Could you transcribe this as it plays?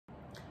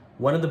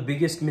One of the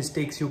biggest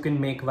mistakes you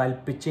can make while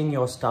pitching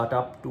your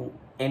startup to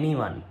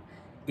anyone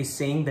is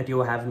saying that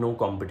you have no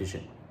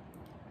competition.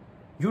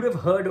 You'd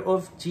have heard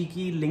of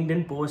cheeky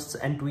LinkedIn posts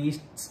and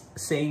tweets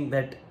saying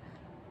that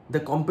the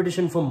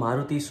competition for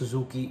Maruti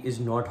Suzuki is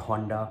not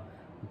Honda,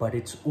 but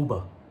it's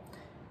Uber.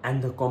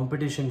 And the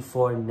competition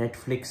for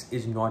Netflix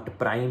is not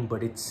Prime,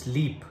 but it's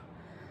Sleep.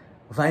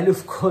 While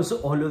of course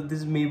all of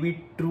this may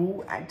be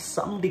true at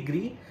some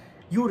degree,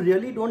 you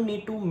really don't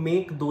need to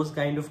make those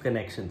kind of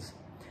connections.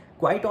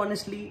 Quite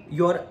honestly,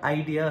 your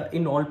idea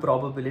in all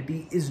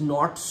probability is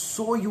not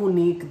so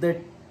unique that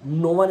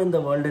no one in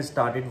the world has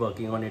started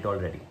working on it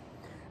already.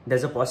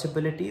 There's a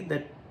possibility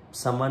that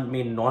someone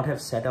may not have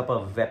set up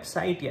a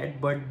website yet,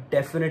 but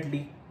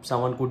definitely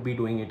someone could be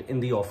doing it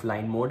in the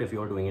offline mode if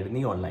you're doing it in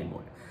the online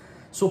mode.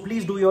 So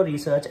please do your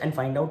research and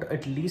find out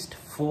at least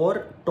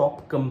 4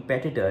 top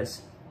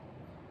competitors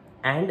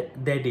and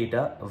their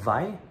data.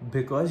 Why?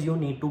 Because you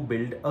need to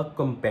build a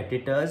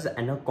competitors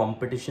and a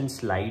competition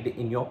slide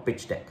in your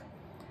pitch deck.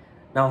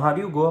 Now, how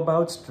do you go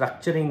about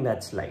structuring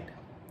that slide?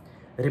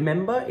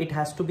 Remember, it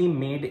has to be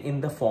made in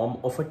the form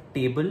of a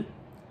table,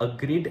 a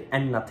grid,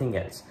 and nothing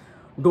else.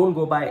 Don't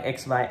go by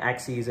XY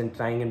axes and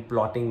trying and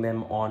plotting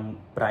them on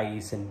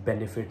price and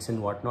benefits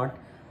and whatnot.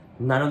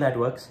 None of that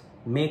works.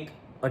 Make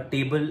a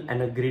table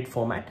and a grid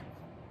format.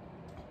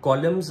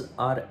 Columns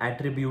are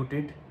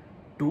attributed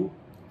to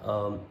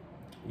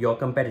your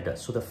competitors.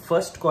 So the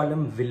first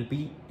column will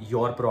be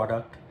your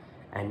product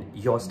and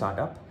your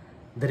startup.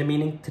 The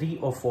remaining 3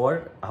 or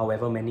 4,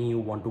 however many you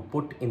want to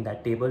put in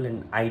that table,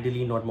 and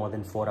ideally not more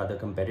than 4 other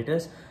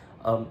competitors,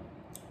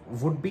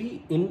 would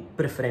be in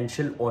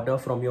preferential order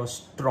from your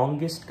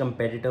strongest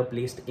competitor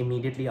placed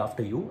immediately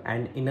after you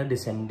and in a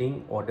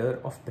descending order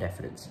of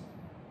preference.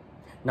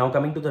 Now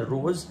coming to the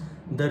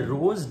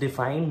rows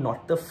define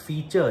not the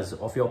features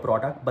of your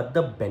product but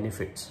the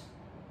benefits.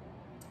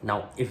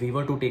 Now if we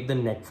were to take the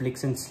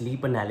Netflix and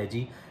Sleep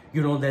analogy,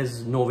 you know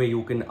there's no way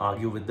you can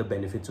argue with the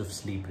benefits of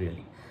sleep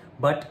really.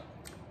 But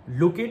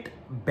look at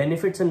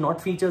benefits and not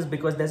features,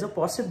 because there's a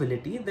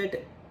possibility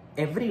that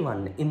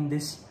everyone in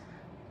this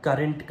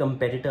current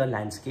competitor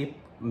landscape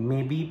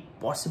may be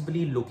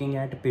possibly looking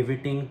at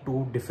pivoting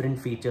to different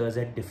features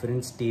at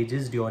different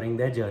stages during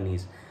their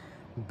journeys.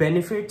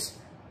 Benefits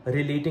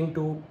relating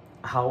to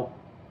how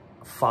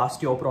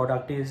fast your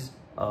product is,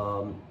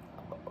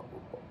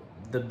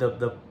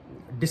 the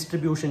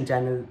distribution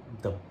channel,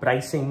 the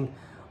pricing.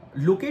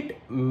 Look at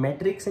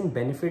metrics and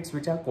benefits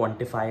which are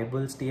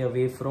quantifiable. Stay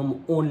away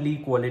from only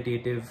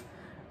qualitative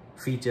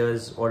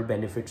features or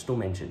benefits to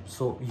mention.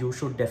 So you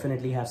should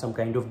definitely have some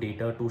kind of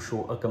data to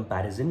show a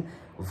comparison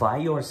why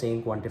you're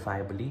saying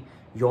quantifiably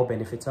your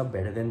benefits are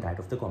better than that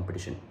of the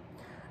competition.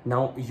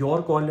 Now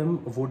your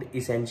column would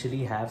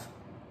essentially have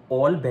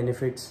all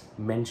benefits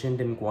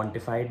mentioned and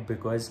quantified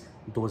because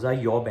those are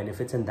your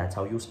benefits and that's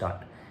how you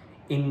start.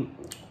 In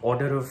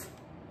order of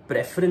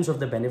preference of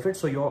the benefits,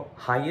 so your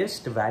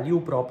highest value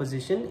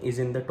proposition is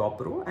in the top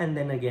row, and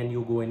then again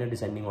you go in a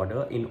descending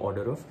order in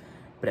order of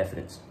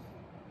preference.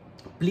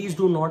 Please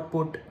do not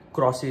put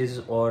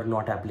crosses or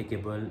not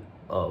applicable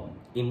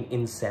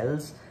in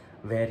cells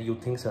where you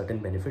think certain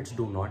benefits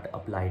do not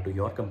apply to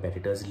your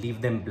competitors.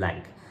 Leave them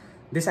blank.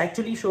 This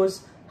actually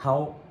shows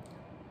how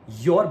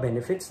your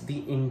benefits,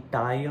 the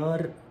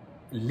entire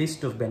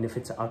list of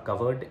benefits are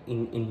covered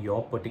in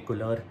your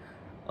particular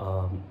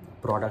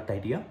product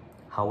idea.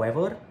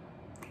 However,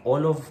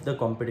 all of the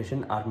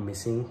competition are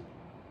missing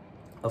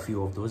a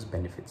few of those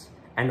benefits.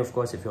 And of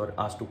course, if you're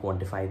asked to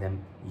quantify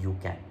them, you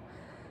can.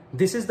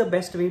 This is the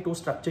best way to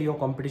structure your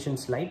competition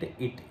slide.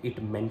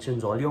 It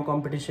mentions all your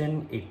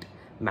competition, it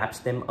maps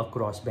them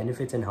across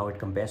benefits and how it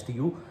compares to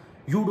you.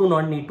 You do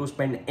not need to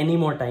spend any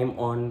more time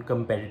on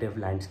competitive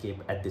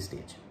landscape at this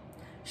stage.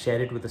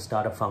 Share it with a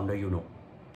startup founder you know.